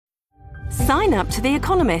Sign up to The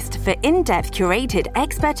Economist for in-depth curated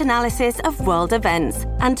expert analysis of world events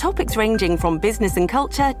and topics ranging from business and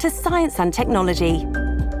culture to science and technology.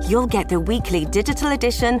 You'll get the weekly digital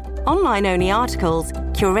edition, online-only articles,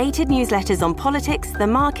 curated newsletters on politics, the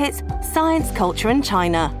markets, science, culture and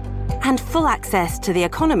China, and full access to The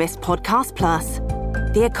Economist Podcast Plus.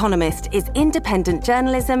 The Economist is independent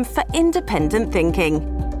journalism for independent thinking.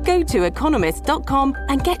 Go to economist.com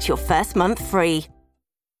and get your first month free.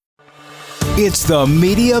 It's the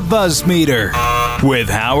Media Buzz Meter with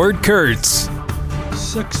Howard Kurtz.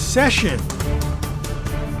 Succession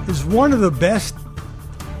is one of the best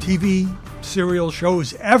TV serial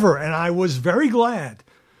shows ever, and I was very glad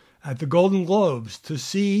at the Golden Globes to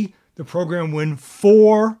see the program win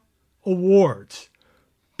 4 awards.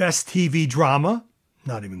 Best TV drama,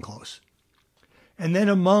 not even close. And then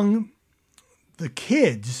among the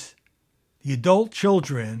kids, the adult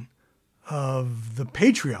children of the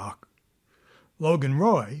patriarch, Logan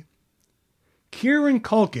Roy, Kieran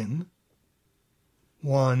Culkin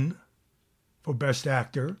won for Best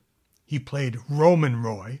Actor. He played Roman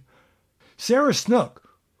Roy. Sarah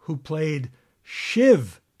Snook, who played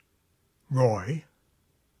Shiv Roy,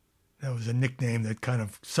 that was a nickname that kind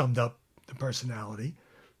of summed up the personality,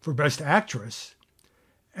 for Best Actress.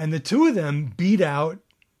 And the two of them beat out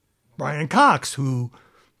Brian Cox, who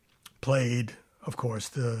played, of course,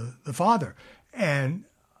 the father. And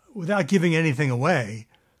without giving anything away,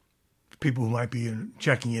 people who might be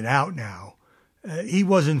checking it out now, he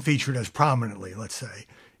wasn't featured as prominently, let's say,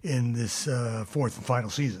 in this fourth and final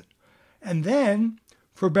season. And then,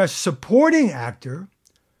 for Best Supporting Actor,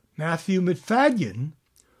 Matthew Macfadyen,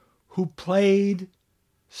 who played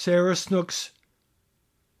Sarah Snook's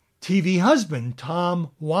TV husband,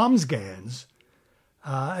 Tom Wambsgans,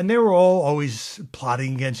 and they were all always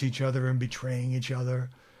plotting against each other and betraying each other.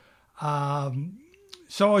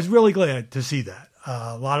 So I was really glad to see that.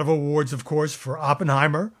 A lot of awards, of course, for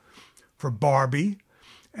Oppenheimer, for Barbie.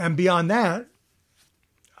 And beyond that,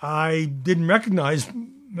 I didn't recognize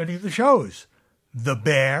many of the shows. The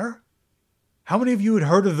Bear. How many of you had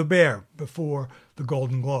heard of The Bear before the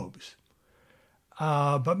Golden Globes?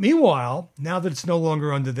 But meanwhile, now that it's no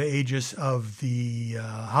longer under the aegis of the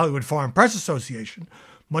Hollywood Foreign Press Association,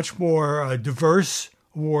 much more diverse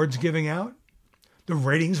awards giving out. The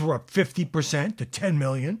ratings were up 50% to 10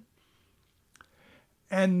 million.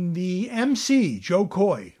 And the MC, Joe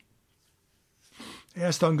Coy,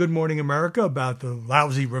 asked on Good Morning America about the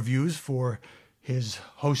lousy reviews for his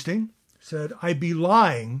hosting, said, "I'd be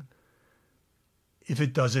lying if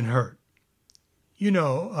it doesn't hurt."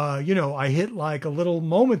 I hit like a little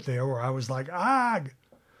moment there where I was like,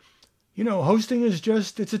 hosting is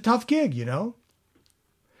it's a tough gig,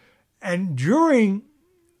 And during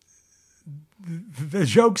the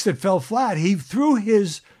jokes that fell flat, he threw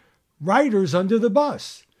his writers under the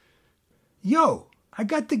bus. I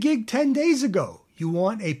got the gig 10 days ago. You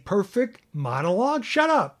want a perfect monologue?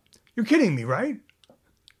 Shut up. You're kidding me, right?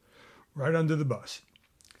 Right under the bus.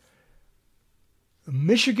 The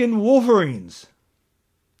Michigan Wolverines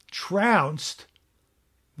trounced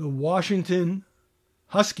the Washington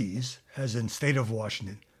Huskies, as in state of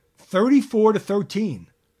Washington, 34-13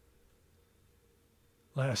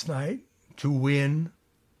 last night to win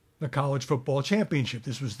the college football championship.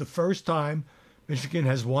 This was the first time Michigan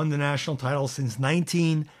has won the national title since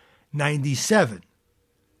 1997.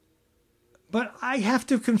 But I have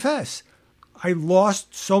to confess, I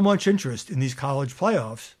lost so much interest in these college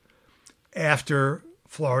playoffs after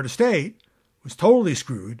Florida State was totally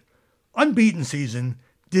screwed, unbeaten season,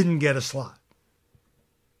 didn't get a slot.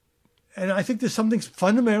 And I think there's something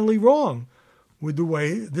fundamentally wrong with the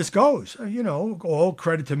way this goes. All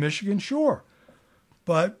credit to Michigan, sure.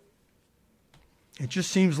 But it just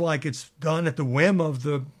seems like it's done at the whim of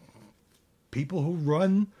the people who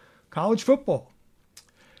run college football.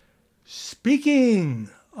 Speaking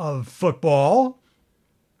of football,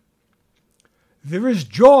 there is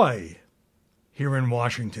joy here in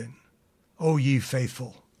Washington, O ye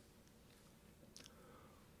faithful,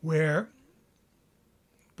 where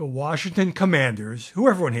the Washington Commanders, who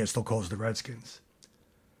everyone here still calls the Redskins,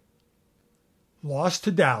 lost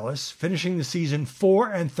to Dallas, finishing the season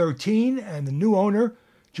 4-13, and the new owner,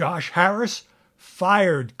 Josh Harris,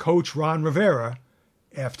 fired coach Ron Rivera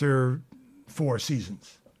after 4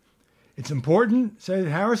 seasons. It's important, said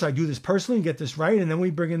Harris, I do this personally and get this right, and then we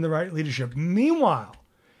bring in the right leadership. Meanwhile,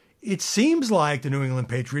 it seems like the New England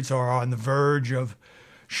Patriots are on the verge of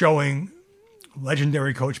showing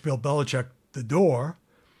legendary coach Bill Belichick the door.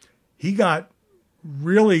 He got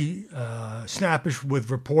really snappish with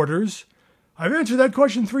reporters. I've answered that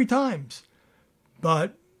question 3 times.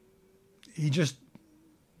 But he just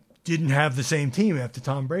didn't have the same team after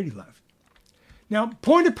Tom Brady left. Now,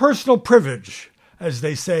 point of personal privilege, as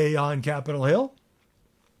they say on Capitol Hill.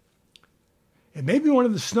 It may be one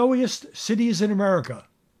of the snowiest cities in America,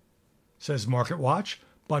 says Market Watch,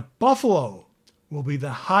 but Buffalo will be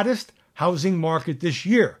the hottest housing market this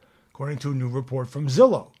year, according to a new report from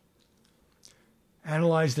Zillow.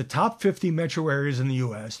 Analyzed the top 50 metro areas in the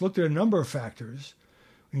U.S., looked at a number of factors,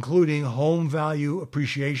 including home value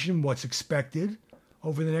appreciation, what's expected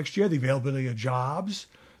over the next year, the availability of jobs,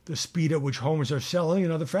 the speed at which homes are selling,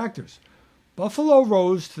 and other factors. Buffalo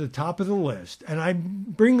rose to the top of the list, and I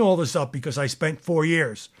bring all this up because I spent 4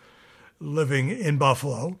 years living in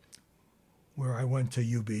Buffalo, where I went to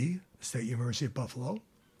UB, State University of Buffalo.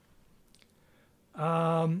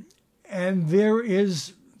 And there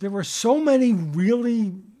were so many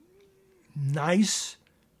really nice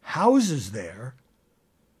houses there,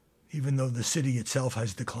 even though the city itself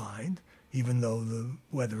has declined, even though the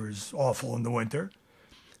weather is awful in the winter.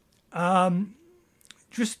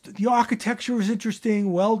 Just the architecture is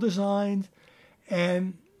interesting, well-designed.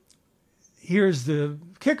 And here's the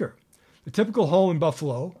kicker. The typical home in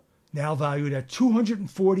Buffalo, now valued at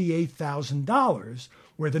 $248,000,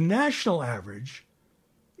 where the national average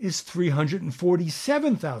is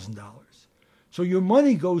 $347,000. So your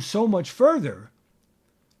money goes so much further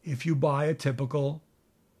if you buy a typical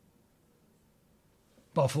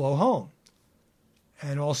Buffalo home.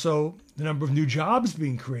 And also the number of new jobs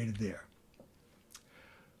being created there.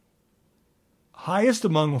 Highest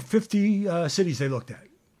among 50 cities they looked at.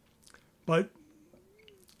 But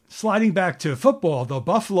sliding back to football, the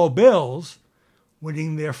Buffalo Bills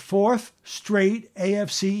winning their 4th straight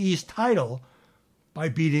AFC East title by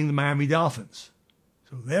beating the Miami Dolphins.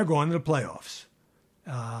 So they're going to the playoffs.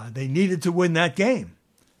 They needed to win that game,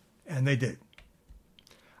 and they did.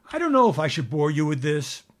 I don't know if I should bore you with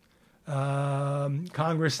this.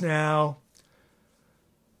 Congress now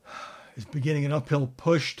is beginning an uphill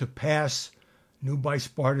push to pass new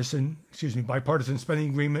bipartisan spending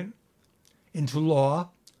agreement into law,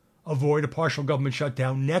 avoid a partial government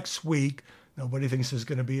shutdown next week. Nobody thinks there's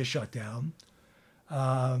going to be a shutdown.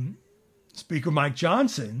 Speaker Mike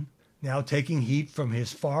Johnson now taking heat from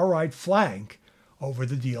his far-right flank over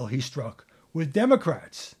the deal he struck with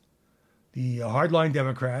Democrats. The hardline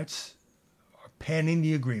Democrats are panning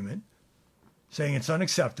the agreement, saying it's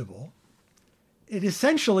unacceptable. It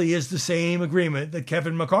essentially is the same agreement that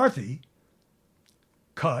Kevin McCarthy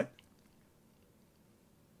cut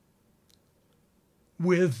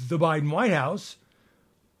with the Biden White House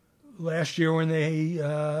last year when they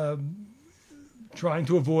trying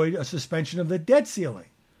to avoid a suspension of the debt ceiling.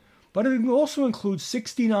 But it also includes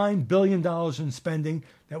 $69 billion in spending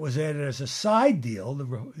that was added as a side deal.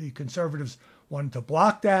 The conservatives wanted to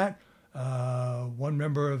block that. One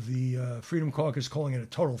member of the Freedom Caucus calling it a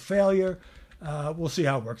total failure. We'll see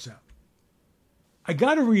how it works out. I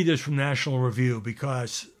got to read this from National Review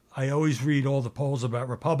because I always read all the polls about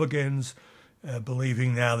Republicans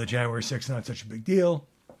believing now that January 6th is not such a big deal.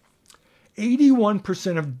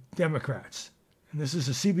 81% of Democrats, and this is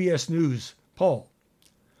a CBS News poll,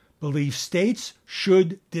 believe states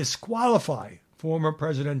should disqualify former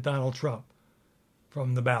President Donald Trump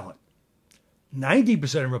from the ballot.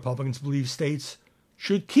 90% of Republicans believe states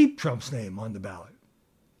should keep Trump's name on the ballot.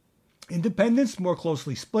 Independents more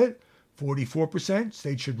closely split. 44%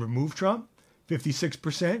 states should remove Trump.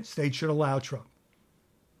 56% states should allow Trump.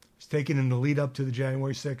 It's taken in the lead up to the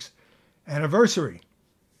January 6th anniversary.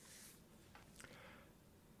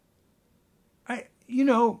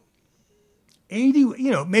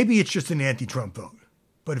 Maybe it's just an anti-Trump vote.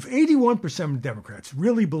 But if 81% of Democrats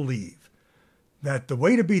really believe that the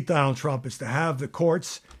way to beat Donald Trump is to have the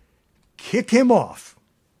courts kick him off,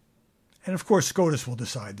 and of course SCOTUS will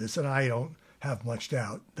decide this, and I don't have much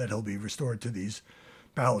doubt that he'll be restored to these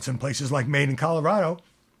ballots in places like Maine and Colorado.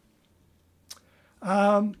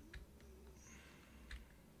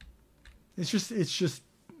 It's just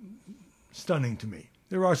stunning to me.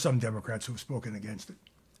 There are some Democrats who have spoken against it.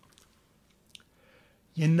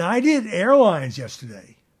 United Airlines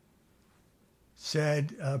yesterday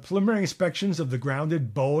said preliminary inspections of the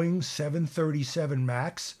grounded Boeing 737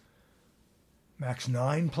 MAX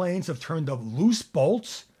 9 planes have turned up loose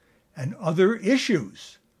bolts and other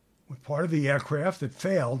issues with part of the aircraft that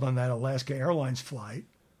failed on that Alaska Airlines flight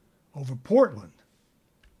over Portland.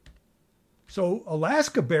 So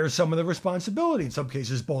Alaska bears some of the responsibility. In some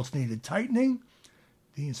cases, bolts needed tightening.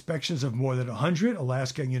 The inspections of more than 100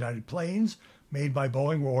 Alaska and United planes made by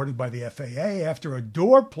Boeing were ordered by the FAA after a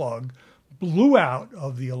door plug blew out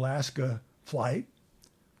of the Alaska flight,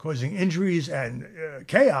 causing injuries and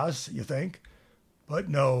chaos, you think, but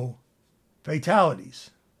no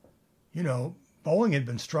fatalities. Boeing had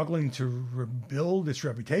been struggling to rebuild its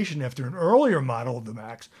reputation after an earlier model of the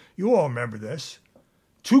MAX. You all remember this.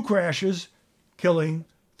 2 crashes, killing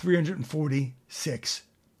 346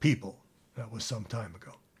 people. That was some time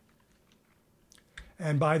ago.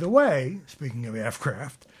 And by the way, speaking of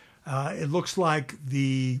aircraft, it looks like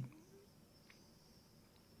the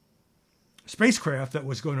spacecraft that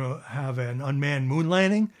was going to have an unmanned moon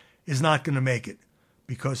landing is not going to make it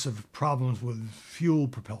because of problems with fuel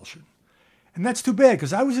propulsion. And that's too bad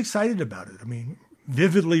because I was excited about it. I mean,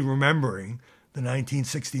 vividly remembering the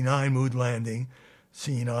 1969 moon landing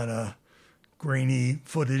seen on a grainy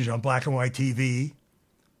footage on black and white TV.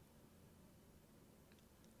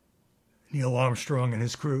 Neil Armstrong and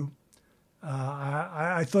his crew.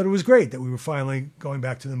 I thought it was great that we were finally going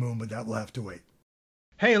back to the moon, but that will have to wait.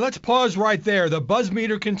 Hey, let's pause right there. The Buzz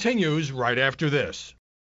Meter continues right after this.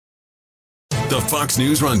 The Fox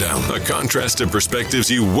News Rundown, a contrast of perspectives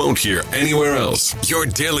you won't hear anywhere else. Your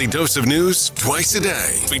daily dose of news twice a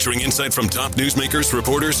day, featuring insight from top newsmakers,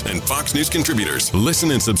 reporters, and Fox News contributors.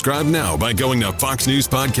 Listen and subscribe now by going to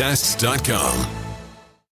foxnewspodcasts.com.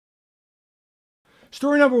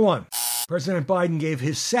 Story number 1. President Biden gave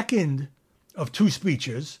his second of 2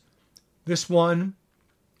 speeches. This one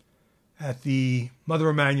at the Mother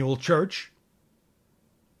Emanuel Church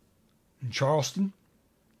in Charleston.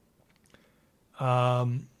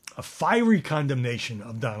 A fiery condemnation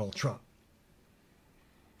of Donald Trump,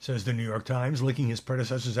 says the New York Times, linking his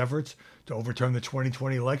predecessor's efforts to overturn the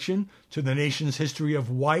 2020 election to the nation's history of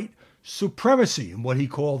white supremacy and what he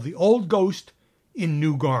called the old ghost in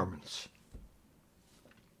new garments.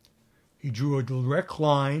 He drew a direct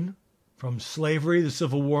line from slavery, the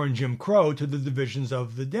Civil War, and Jim Crow to the divisions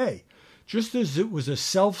of the day. Just as it was a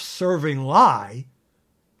self-serving lie,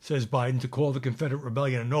 says Biden, to call the Confederate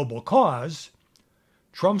Rebellion a noble cause,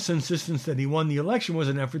 Trump's insistence that he won the election was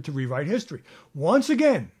an effort to rewrite history. Once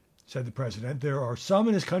again, said the president, there are some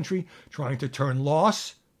in his country trying to turn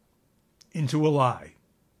loss into a lie.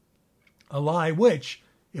 A lie which,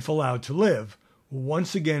 if allowed to live, will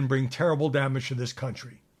once again bring terrible damage to this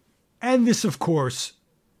country. And this, of course,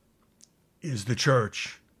 is the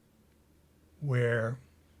church where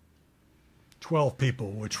 12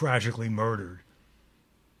 people were tragically murdered.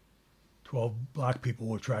 12 black people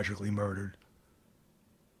were tragically murdered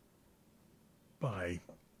by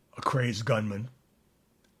a crazed gunman.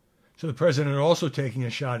 So the president also taking a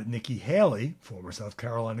shot at Nikki Haley, former South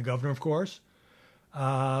Carolina governor, of course,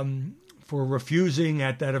 for refusing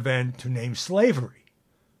at that event to name slavery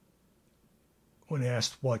when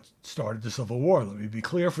asked what started the Civil War. Let me be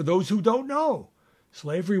clear for those who don't know.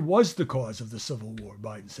 Slavery was the cause of the Civil War,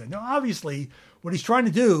 Biden said. Now, obviously, what he's trying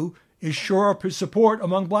to do is shore up his support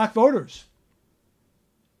among black voters.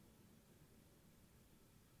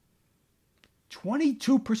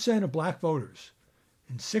 22% of black voters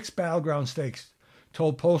in 6 battleground states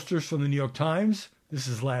told pollsters from the New York Times, this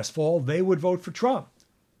is last fall, they would vote for Trump.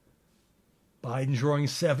 Biden drawing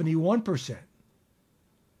 71%.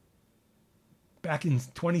 Back in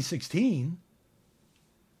 2016,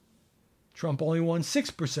 Trump only won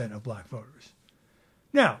 6% of black voters.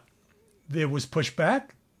 Now, there was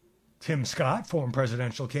pushback. Tim Scott, former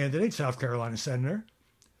presidential candidate, South Carolina senator,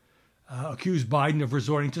 accused Biden of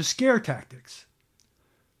resorting to scare tactics.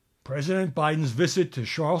 President Biden's visit to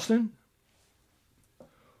Charleston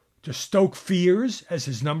to stoke fears as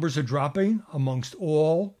his numbers are dropping amongst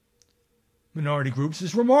all minority groups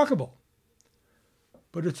is remarkable.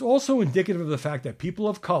 But it's also indicative of the fact that people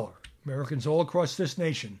of color, Americans all across this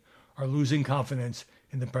nation, are losing confidence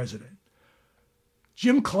in the president.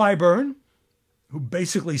 Jim Clyburn, who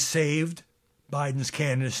basically saved Biden's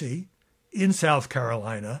candidacy in South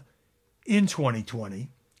Carolina in 2020,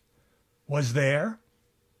 was there.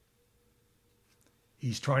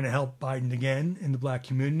 He's trying to help Biden again in the black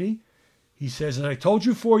community. He says, as I told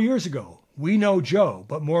you 4 years ago, we know Joe,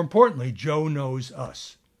 but more importantly, Joe knows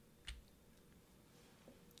us.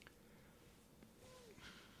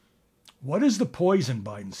 What is the poison,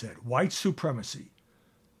 Biden said? White supremacy.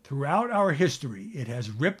 Throughout our history, it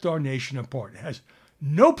has ripped our nation apart. It has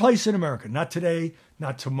no place in America, not today,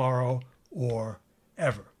 not tomorrow, or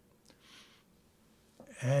ever.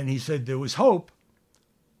 And he said there was hope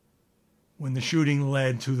when the shooting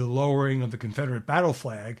led to the lowering of the Confederate battle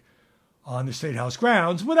flag on the State House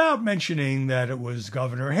grounds, without mentioning that it was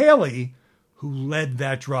Governor Haley who led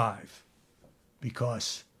that drive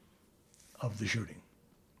because of the shooting.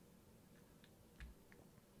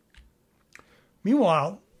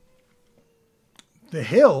 Meanwhile, The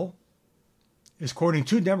Hill is quoting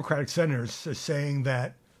 2 Democratic senators as saying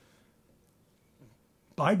that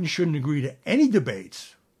Biden shouldn't agree to any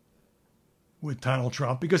debates with Donald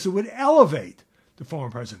Trump because it would elevate the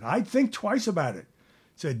former president. I'd think twice about it,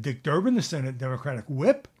 said Dick Durbin, the Senate Democratic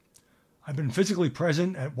whip. I've been physically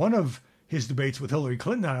present at one of his debates with Hillary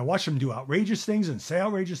Clinton, and I watched him do outrageous things and say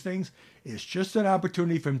outrageous things. It's just an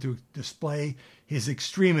opportunity for him to display his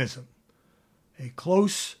extremism. A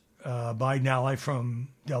close Biden ally from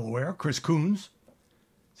Delaware, Chris Coons,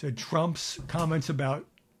 said Trump's comments about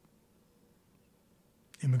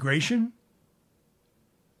immigration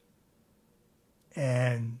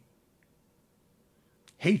and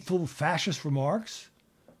hateful fascist remarks,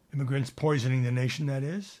 immigrants poisoning the nation, that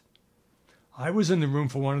is. I was in the room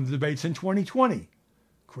for one of the debates in 2020.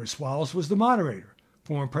 Chris Wallace was the moderator.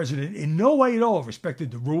 Former president in no way at all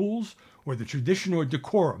respected the rules or the tradition or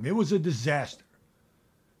decorum. It was a disaster.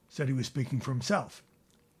 Said he was speaking for himself.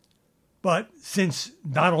 But since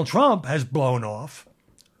Donald Trump has blown off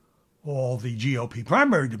all the GOP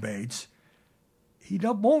primary debates, he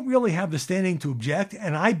won't really have the standing to object.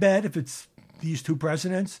 And I bet if it's these two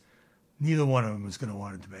presidents, neither one of them is going to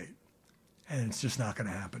want to debate. And it's just not going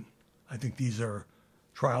to happen. I think these are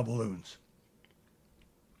trial balloons.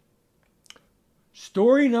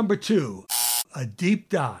 Story number 2, a deep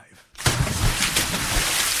dive.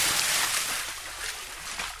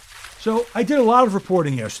 So I did a lot of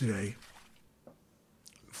reporting yesterday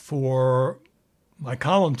for my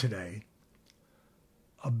column today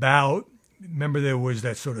about, remember there was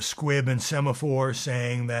that sort of squib and semaphore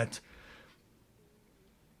saying that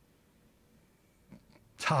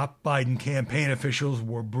top Biden campaign officials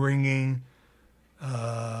were bringing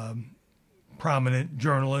prominent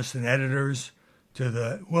journalists and editors to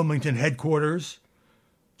the Wilmington headquarters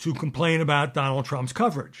to complain about Donald Trump's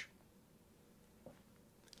coverage.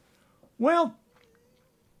 Well,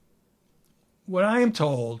 what I am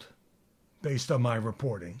told, based on my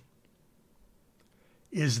reporting,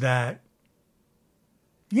 is that,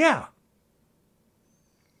 yeah,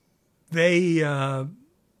 they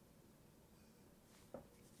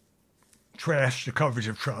trashed the coverage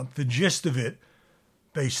of Trump. The gist of it,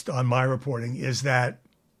 based on my reporting, is that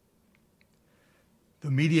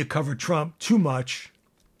the media covered Trump too much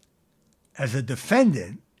as a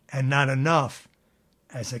defendant and not enough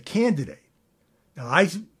as a candidate. Now, I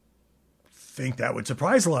think that would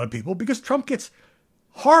surprise a lot of people because Trump gets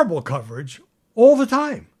horrible coverage all the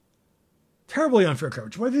time. Terribly unfair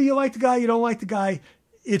coverage. Whether you like the guy, you don't like the guy,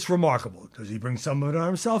 it's remarkable. Does he bring some of it on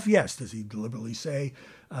himself? Yes. Does he deliberately say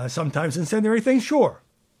sometimes incendiary things? Sure.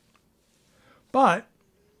 But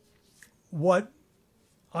what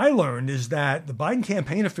I learned is that the Biden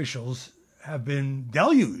campaign officials have been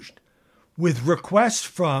deluged with requests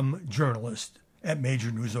from journalists at major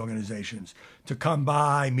news organizations to come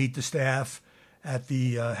by, meet the staff at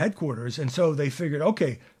the headquarters. And so they figured,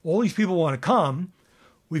 okay, all these people want to come.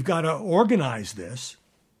 We've got to organize this.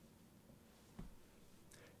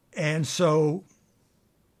 And so,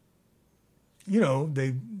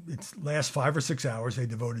 it's last 5 or 6 hours. They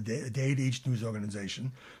devoted a day to each news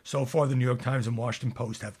organization. So far, the New York Times and Washington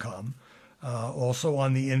Post have come. Also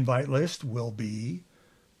on the invite list will be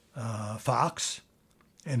Fox,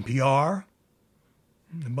 NPR,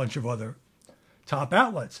 and a bunch of other top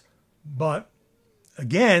outlets. But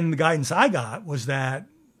again, the guidance I got was that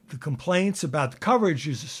the complaints about the coverage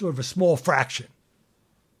is sort of a small fraction.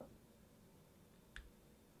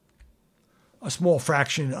 A small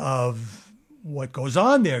fraction of what goes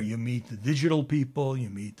on there. You meet the digital people, you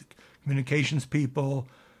meet the communications people,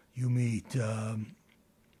 you meet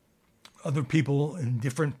other people in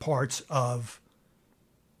different parts of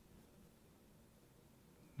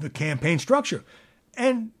the campaign structure.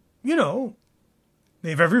 And, they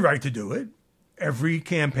have every right to do it. Every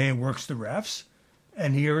campaign works the refs.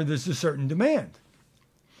 And here there's a certain demand.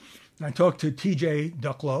 And I talked to TJ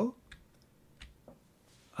Ducklow,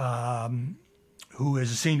 who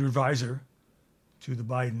is a senior advisor to the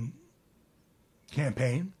Biden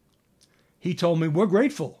campaign. He told me, we're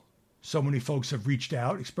grateful so many folks have reached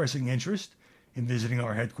out expressing interest in visiting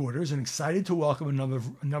our headquarters and excited to welcome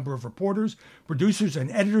a number of reporters, producers, and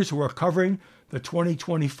editors who are covering the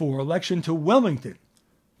 2024 election to Wilmington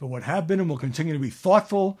for what have been and will continue to be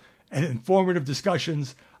thoughtful and informative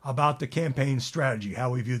discussions about the campaign strategy,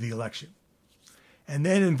 how we view the election. And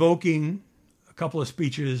then invoking a couple of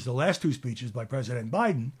speeches, the last two speeches by President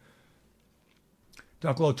Biden,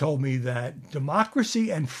 Ducklow told me that democracy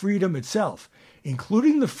and freedom itself,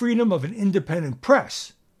 including the freedom of an independent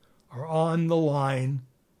press, are on the line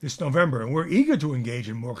this November. And we're eager to engage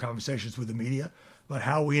in more conversations with the media about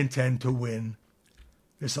how we intend to win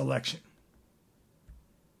this election.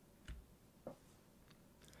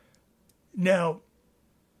 Now,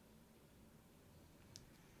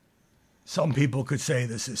 some people could say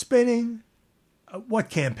this is spinning. What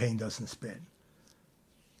campaign doesn't spin?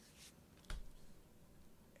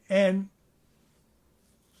 And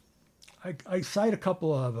I cite a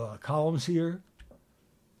couple of columns here.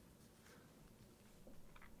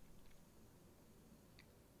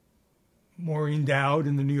 Maureen Dowd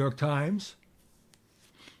in the New York Times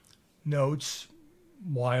notes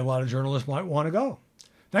why a lot of journalists might want to go.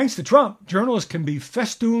 Thanks to Trump, journalists can be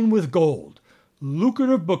festooned with gold,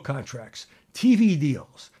 lucrative book contracts, TV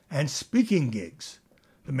deals, and speaking gigs.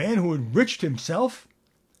 The man who enriched himself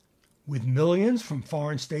with millions from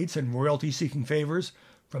foreign states and royalty-seeking favors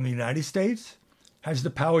from the United States has the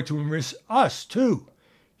power to enrich us, too.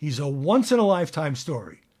 He's a once-in-a-lifetime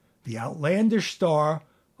story, the outlandish star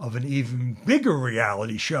of an even bigger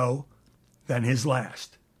reality show than his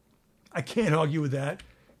last. I can't argue with that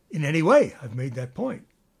in any way. I've made that point.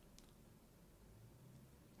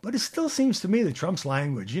 But it still seems to me that Trump's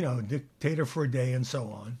language, dictator for a day and so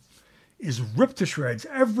on, is ripped to shreds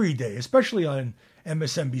every day, especially on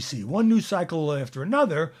MSNBC, one news cycle after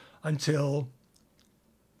another until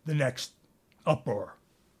the next uproar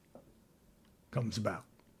comes about.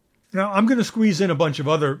 Now, I'm going to squeeze in a bunch of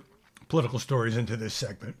other political stories into this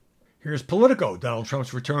segment. Here's Politico, Donald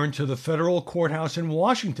Trump's return to the federal courthouse in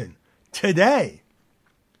Washington today.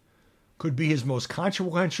 Could be his most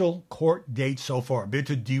consequential court date so far, a bid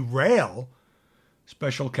to derail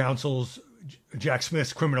special counsel's Jack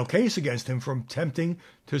Smith's criminal case against him from attempting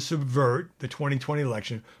to subvert the 2020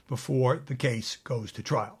 election before the case goes to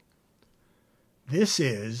trial. This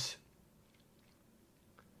is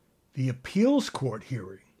the appeals court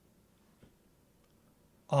hearing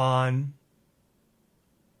on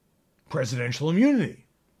presidential immunity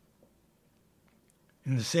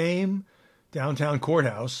in the same downtown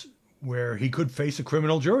courthouse where he could face a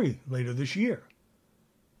criminal jury later this year.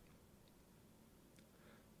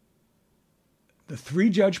 The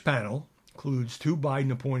three-judge panel includes 2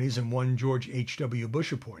 Biden appointees and 1 George H.W.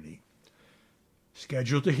 Bush appointee,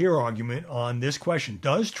 scheduled to hear argument on this question.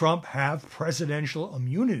 Does Trump have presidential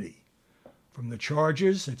immunity from the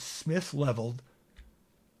charges that Smith leveled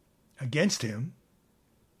against him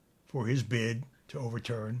for his bid to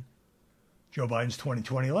overturn Joe Biden's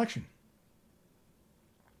 2020 election?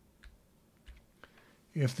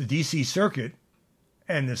 If the D.C. Circuit,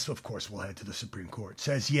 and this, of course, will head to the Supreme Court,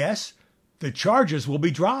 says yes, the charges will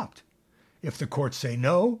be dropped. If the courts say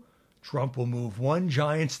no, Trump will move one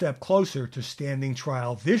giant step closer to standing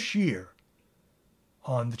trial this year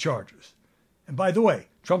on the charges. And by the way,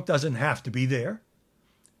 Trump doesn't have to be there.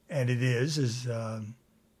 And it is, as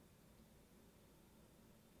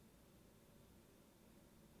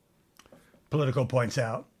Politico points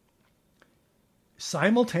out,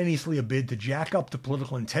 simultaneously a bid to jack up the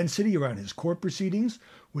political intensity around his court proceedings,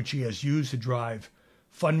 which he has used to drive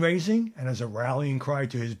fundraising and as a rallying cry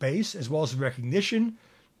to his base, as well as recognition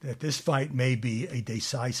that this fight may be a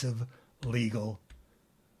decisive legal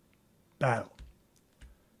battle.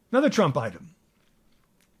 Another Trump item.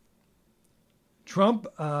 Trump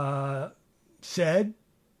said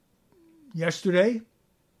yesterday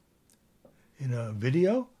in a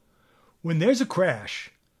video, when there's a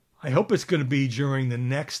crash, I hope it's going to be during the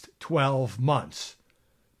next 12 months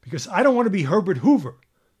because I don't want to be Herbert Hoover,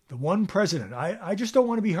 the one president. I just don't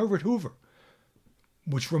want to be Herbert Hoover,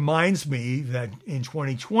 which reminds me that in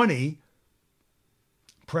 2020,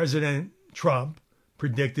 President Trump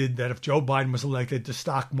predicted that if Joe Biden was elected, the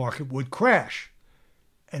stock market would crash,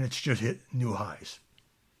 and it's just hit new highs.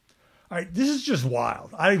 All right, this is just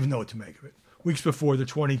wild. I don't even know what to make of it. Weeks before the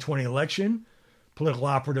 2020 election, political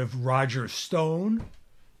operative Roger Stone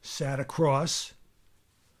sat across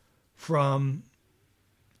from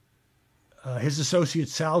his associate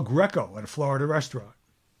Sal Greco at a Florida restaurant.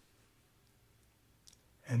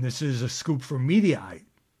 And this is a scoop from Mediaite.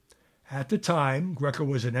 At the time, Greco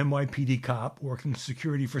was an NYPD cop working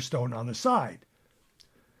security for Stone on the side.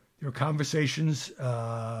 Their conversations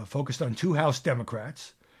focused on 2 House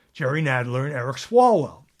Democrats, Jerry Nadler and Eric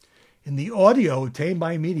Swalwell. In the audio obtained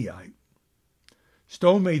by Mediaite,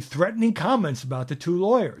 Stone made threatening comments about the 2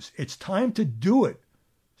 lawyers. It's time to do it,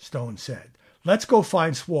 Stone said. Let's go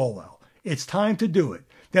find Swalwell. It's time to do it.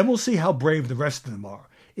 Then we'll see how brave the rest of them are.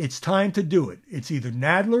 It's time to do it. It's either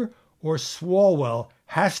Nadler or Swalwell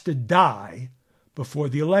has to die before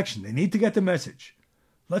the election. They need to get the message.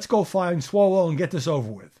 Let's go find Swalwell and get this over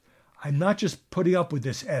with. I'm not just putting up with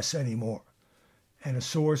this S anymore. And a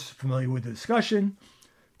source familiar with the discussion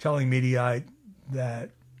telling Mediaite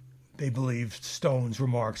that they believed Stone's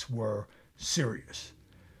remarks were serious.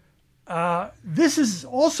 This is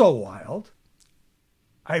also wild.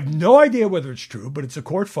 I have no idea whether it's true, but it's a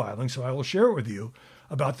court filing, so I will share it with you,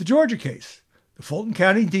 about the Georgia case. The Fulton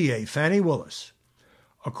County DA, Fannie Willis,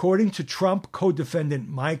 According to Trump co-defendant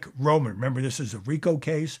Mike Roman, remember this is a RICO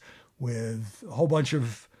case with a whole bunch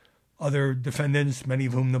of other defendants, many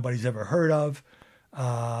of whom nobody's ever heard of,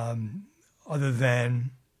 other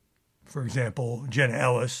than, for example, Jenna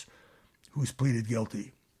Ellis, who's pleaded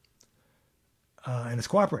guilty and is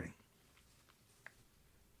cooperating.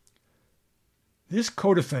 This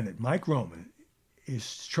co-defendant, Mike Roman,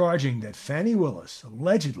 is charging that Fani Willis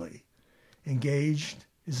allegedly engaged,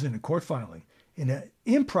 this is in a court filing, in an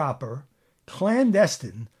improper,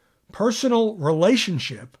 clandestine, personal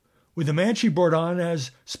relationship with the man she brought on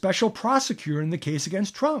as special prosecutor in the case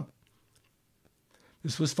against Trump.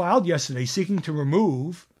 This was filed yesterday, seeking to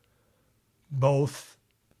remove both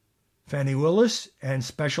Fani Willis and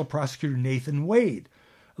Special Prosecutor Nathan Wade,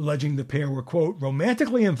 alleging the pair were, quote,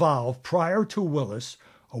 romantically involved prior to Willis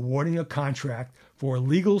awarding a contract for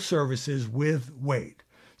legal services with Wade.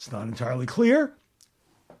 It's not entirely clear,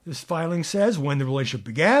 this filing says, when the relationship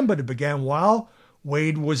began, but it began while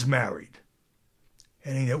Wade was married,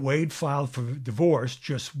 adding that Wade filed for divorce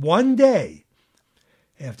just one day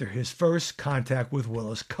after his first contact with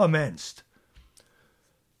Willis commenced.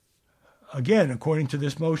 Again, according to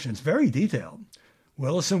this motion, it's very detailed.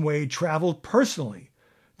 Willis and Wade traveled personally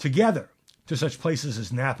together to such places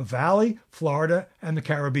as Napa Valley, Florida, and the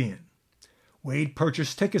Caribbean. Wade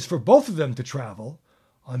purchased tickets for both of them to travel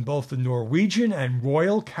on both the Norwegian and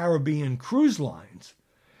Royal Caribbean cruise lines,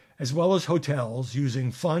 as well as hotels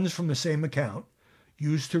using funds from the same account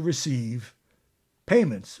used to receive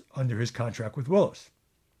payments under his contract with Willis.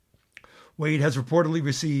 Wade has reportedly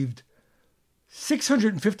received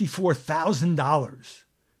 $654,000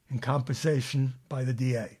 in compensation by the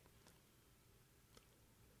DA.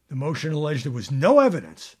 The motion alleged there was no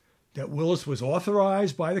evidence that Willis was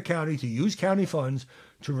authorized by the county to use county funds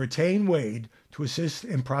to retain Wade to assist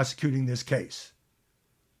in prosecuting this case.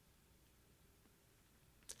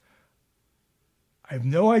 I have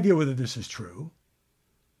no idea whether this is true.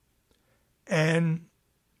 And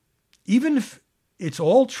even if it's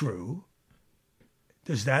all true,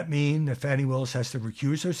 does that mean that Fani Willis has to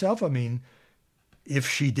recuse herself? I mean, if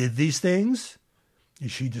she did these things,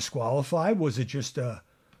 is she disqualified? Was it just a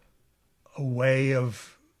way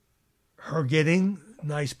of her getting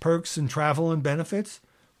nice perks and travel and benefits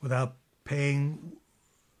without paying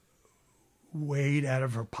Wade out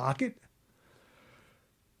of her pocket?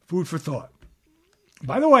 Food for thought.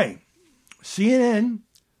 By the way, CNN,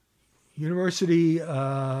 University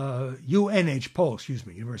of New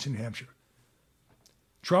Hampshire.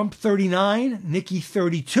 Trump 39, Nikki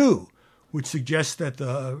 32, which suggests that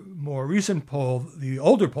the more recent poll, the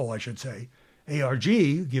older poll, I should say,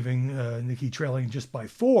 ARG, giving Nikki trailing just by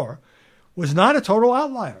 4, was not a total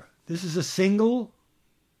outlier. This is a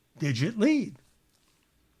single-digit lead.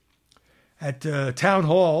 At Town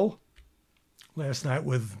Hall last night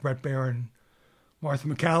with Brett Baer and Martha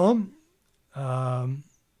MacCallum,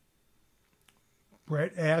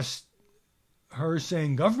 Brett asked her,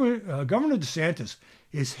 saying, Governor DeSantis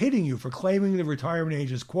is hitting you for claiming the retirement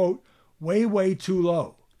age is, quote, way, way too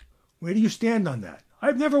low. Where do you stand on that?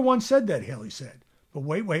 I've never once said that, Haley said. But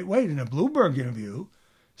wait. In a Bloomberg interview,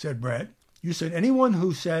 said Brett, you said anyone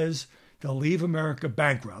who says they'll leave America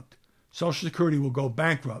bankrupt, Social Security will go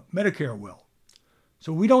bankrupt, Medicare will.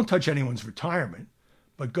 So we don't touch anyone's retirement,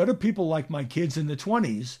 but go to people like my kids in their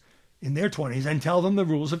 20s, and tell them the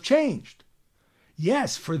rules have changed.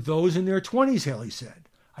 Yes, for those in their 20s, Haley said.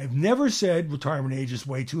 I've never said retirement age is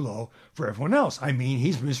way too low for everyone else. I mean,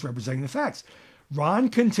 he's misrepresenting the facts. Ron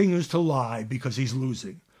continues to lie because he's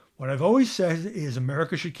losing. What I've always said is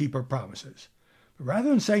America should keep her promises. But rather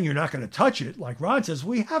than saying you're not going to touch it, like Ron says,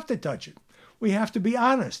 we have to touch it. We have to be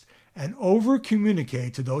honest and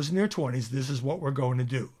over-communicate to those in their 20s, this is what we're going to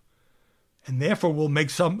do. And therefore, we'll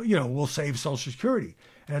make we'll save Social Security.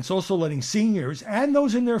 And it's also letting seniors and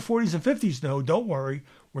those in their 40s and 50s know, don't worry,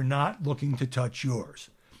 we're not looking to touch yours.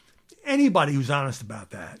 Anybody who's honest about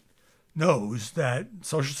that knows that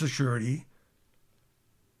Social Security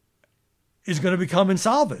is going to become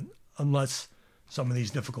insolvent unless some of these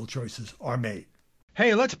difficult choices are made.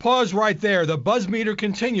 Hey, let's pause right there. The buzz meter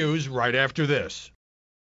continues right after this.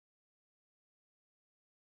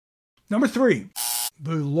 Number 3,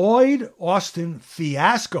 the Lloyd Austin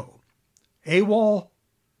fiasco. AWOL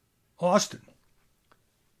Austin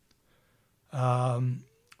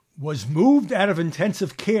was moved out of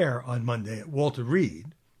intensive care on Monday at Walter Reed,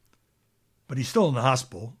 but he's still in the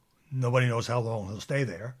hospital. Nobody knows how long he'll stay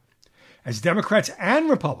there. As Democrats and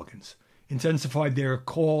Republicans intensified their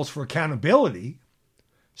calls for accountability,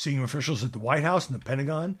 senior officials at the White House and the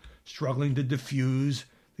Pentagon struggling to diffuse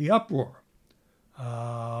the uproar.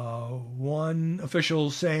 One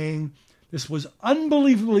official saying This was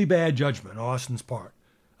unbelievably bad judgment on Austin's part.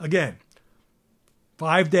 Again,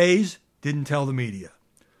 5 days, didn't tell the media.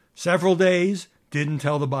 Several days, didn't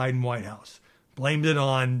tell the Biden White House. Blamed it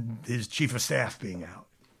on his chief of staff being out.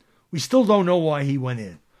 We still don't know why he went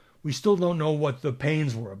in. We still don't know what the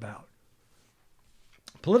pains were about.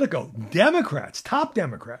 Politico, Democrats, top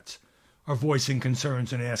Democrats, are voicing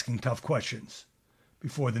concerns and asking tough questions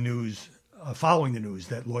before the news, following the news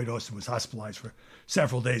that Lloyd Austin was hospitalized for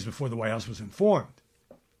several days before the White House was informed.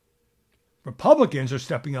 Republicans are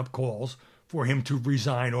stepping up calls for him to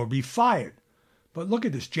resign or be fired. But look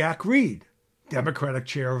at this. Jack Reed, Democratic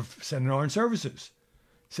chair of Senate Armed Services,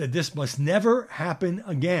 said this must never happen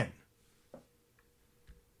again.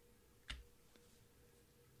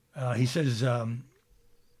 He says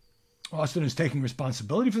Austin is taking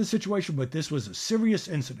responsibility for the situation, but this was a serious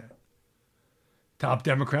incident. Top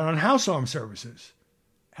Democrat on House Armed Services,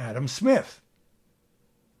 Adam Smith,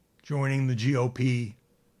 joining the GOP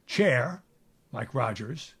chair, Mike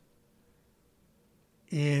Rogers,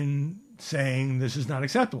 in saying this is not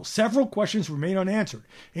acceptable. Several questions remain unanswered,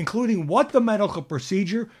 including what the medical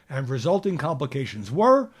procedure and resulting complications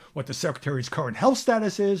were, what the secretary's current health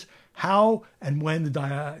status is, how and when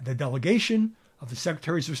the delegation of the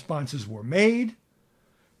secretary's responses were made.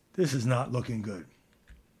 This is not looking good.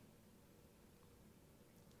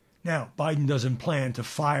 Now, Biden doesn't plan to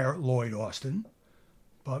fire Lloyd Austin,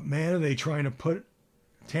 but man, are they trying to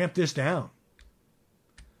tamp this down.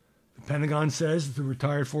 The Pentagon says that the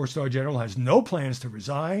retired four-star general has no plans to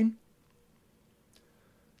resign.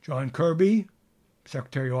 John Kirby,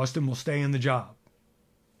 Secretary Austin, will stay in the job.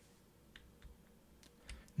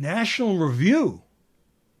 National Review,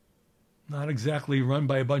 not exactly run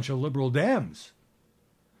by a bunch of liberal Dems,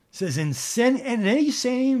 says in any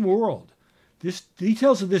sane world,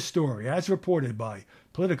 details of this story, as reported by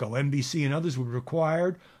Politico, NBC, and others, would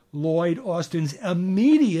require Lloyd Austin's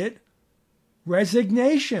immediate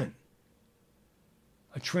resignation.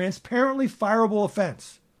 A transparently fireable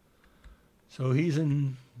offense. So he's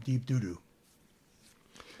in deep doo-doo.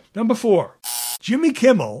 Number 4, Jimmy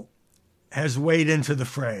Kimmel has weighed into the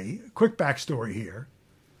fray. Quick backstory here.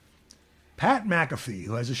 Pat McAfee,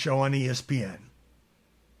 who has a show on ESPN,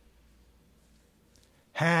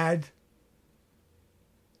 had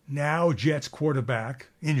now Jets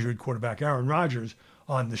injured quarterback Aaron Rodgers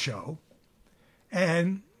on the show.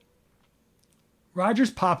 And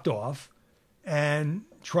Rodgers popped off and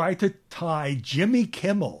tried to tie Jimmy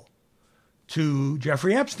Kimmel to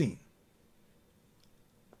Jeffrey Epstein.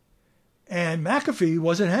 And McAfee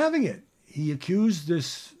wasn't having it. He accused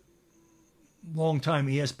this longtime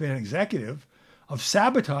ESPN executive of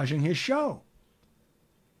sabotaging his show.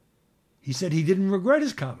 He said he didn't regret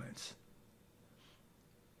his comments.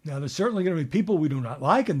 Now, there's certainly going to be people we do not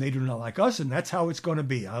like, and they do not like us, and that's how it's going to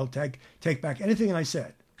be. I'll take back anything I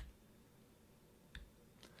said.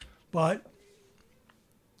 But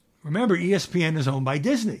remember, ESPN is owned by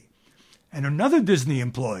Disney. And another Disney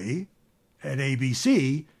employee at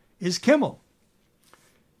ABC is Kimmel.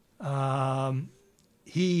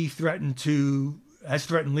 He has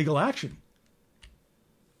threatened legal action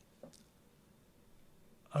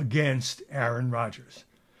against Aaron Rodgers.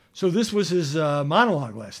 So this was his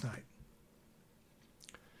monologue last night.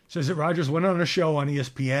 Says that Rodgers went on a show on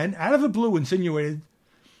ESPN, out of the blue insinuated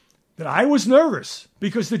that I was nervous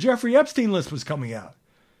because the Jeffrey Epstein list was coming out.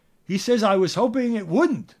 He says I was hoping it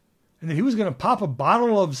wouldn't, and that he was going to pop a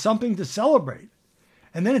bottle of something to celebrate.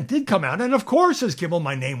 And then it did come out, and of course, says Kimmel,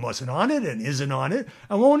 my name wasn't on it and isn't on it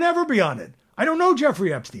and won't ever be on it. I don't know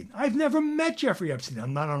Jeffrey Epstein. I've never met Jeffrey Epstein.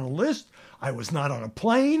 I'm not on a list. I was not on a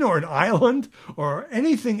plane or an island or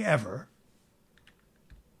anything ever.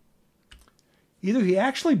 Either he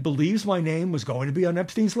actually believes my name was going to be on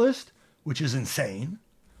Epstein's list, which is insane,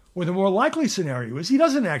 or the more likely scenario is he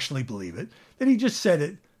doesn't actually believe it, that he just said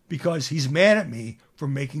it because he's mad at me for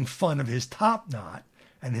making fun of his top knot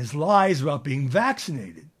and his lies about being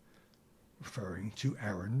vaccinated, referring to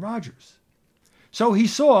Aaron Rodgers. So he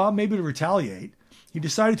saw, maybe to retaliate, he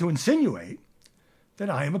decided to insinuate that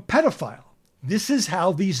I am a pedophile. This is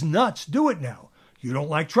how these nuts do it now. You don't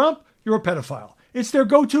like Trump, you're a pedophile. It's their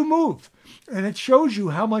go-to move. And it shows you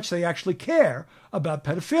how much they actually care about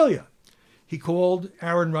pedophilia. He called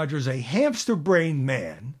Aaron Rodgers a hamster-brained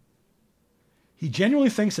man. He genuinely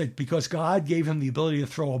thinks that because God gave him the ability to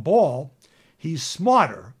throw a ball, he's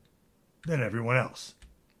smarter than everyone else.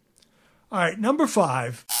 All right, number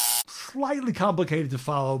 5, slightly complicated to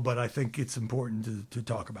follow, but I think it's important to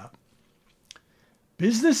talk about.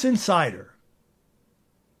 Business Insider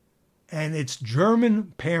and its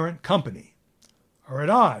German parent company are at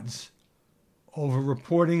odds over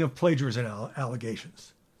reporting of plagiarism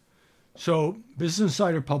allegations. So Business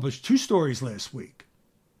Insider published 2 stories last week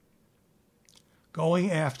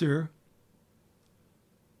going after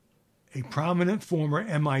a prominent former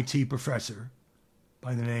MIT professor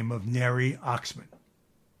by the name of Neri Oxman,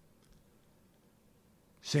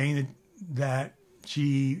 saying that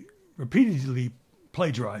she repeatedly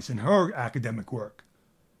plagiarized in her academic work,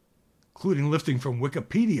 including lifting from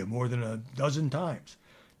Wikipedia more than a dozen times.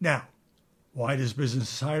 Now, why does Business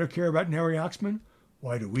Insider care about Neri Oxman?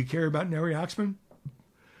 Why do we care about Neri Oxman?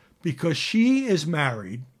 Because she is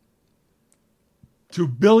married to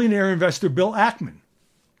billionaire investor Bill Ackman,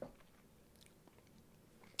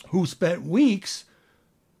 who spent weeks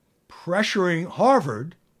pressuring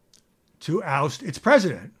Harvard to oust its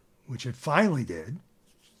president, which it finally did,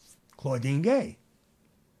 Claudine Gay.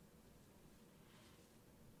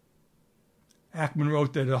 Ackman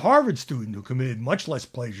wrote that a Harvard student who committed much less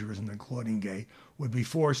plagiarism than Claudine Gay would be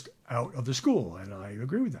forced out of the school, and I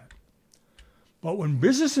agree with that. But when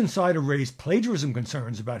Business Insider raised plagiarism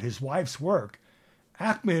concerns about his wife's work,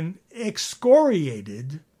 Ackman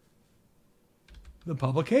excoriated the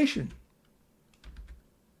publication,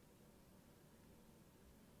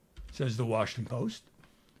 says the Washington Post,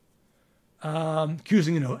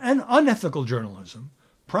 accusing an unethical journalism,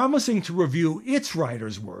 promising to review its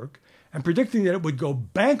writer's work, and predicting that it would go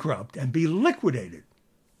bankrupt and be liquidated.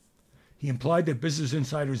 He implied that Business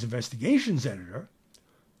Insider's investigations editor,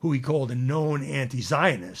 who he called a known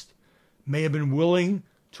anti-Zionist, may have been willing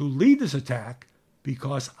to lead this attack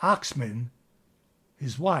because Oxman,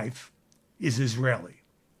 his wife, is Israeli.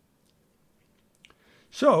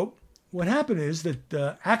 So what happened is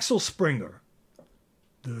that Axel Springer,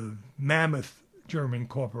 the mammoth German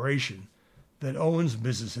corporation that owns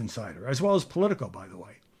Business Insider, as well as Politico, by the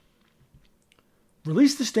way,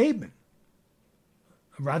 released a statement,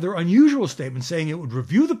 a rather unusual statement, saying it would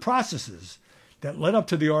review the processes that led up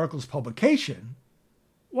to the article's publication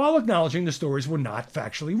while acknowledging the stories were not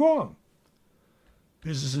factually wrong.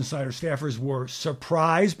 Business Insider staffers were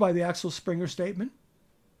surprised by the Axel Springer statement,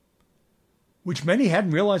 which many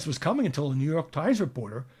hadn't realized was coming until a New York Times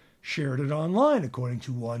reporter shared it online, according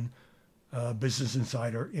to one Business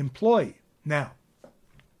Insider employee. Now,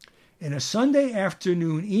 in a Sunday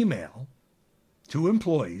afternoon email to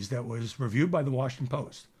employees that was reviewed by the Washington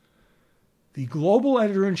Post, the global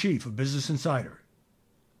editor-in-chief of Business Insider,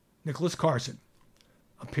 Nicholas Carlson,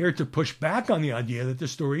 appeared to push back on the idea that the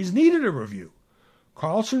stories needed a review.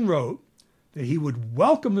 Carlson wrote that he would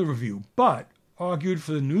welcome the review, but argued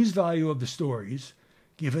for the news value of the stories,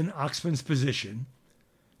 given Oxman's position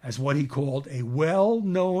as what he called a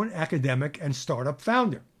well-known academic and startup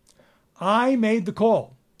founder. I made the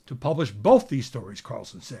call to publish both these stories,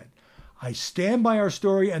 Carlson said. I stand by our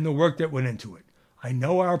story and the work that went into it. I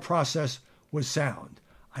know our process was sound.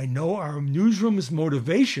 I know our newsroom's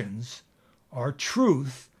motivations are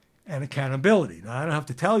truth and accountability. Now, I don't have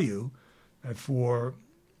to tell you that for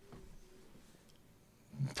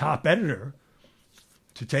top editor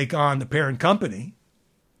to take on the parent company,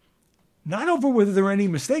 not over whether there are any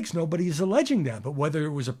mistakes, nobody is alleging that, but whether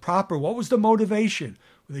it was a proper, what was the motivation?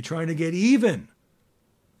 Were they trying to get even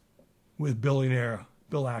with billionaire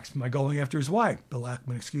Bill Ackman by going after his wife? Bill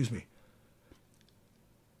Ackman, excuse me.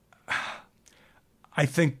 I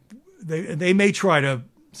think they may try to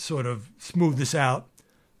sort of smooth this out,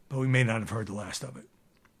 but we may not have heard the last of it.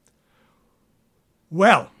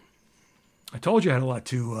 Well, I told you I had a lot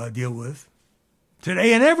to deal with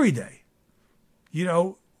today and every day. You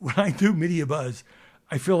know, when I do Media Buzz,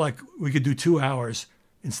 I feel like we could do 2 hours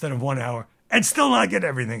instead of 1 hour and still not get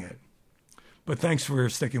everything in. But thanks for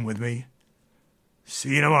sticking with me.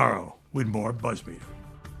 See you tomorrow with more BuzzMeter.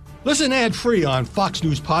 Listen ad-free on Fox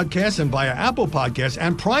News Podcasts and via Apple Podcasts,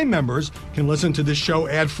 and Prime members can listen to this show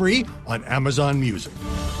ad-free on Amazon Music.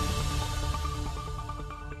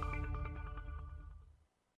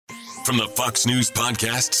 From the Fox News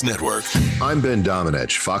Podcasts Network. I'm Ben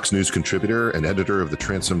Domenech, Fox News contributor and editor of the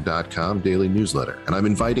Transom.com daily newsletter, and I'm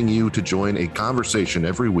inviting you to join a conversation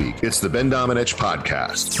every week. It's the Ben Domenech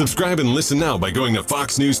Podcast. Subscribe and listen now by going to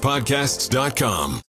foxnewspodcasts.com.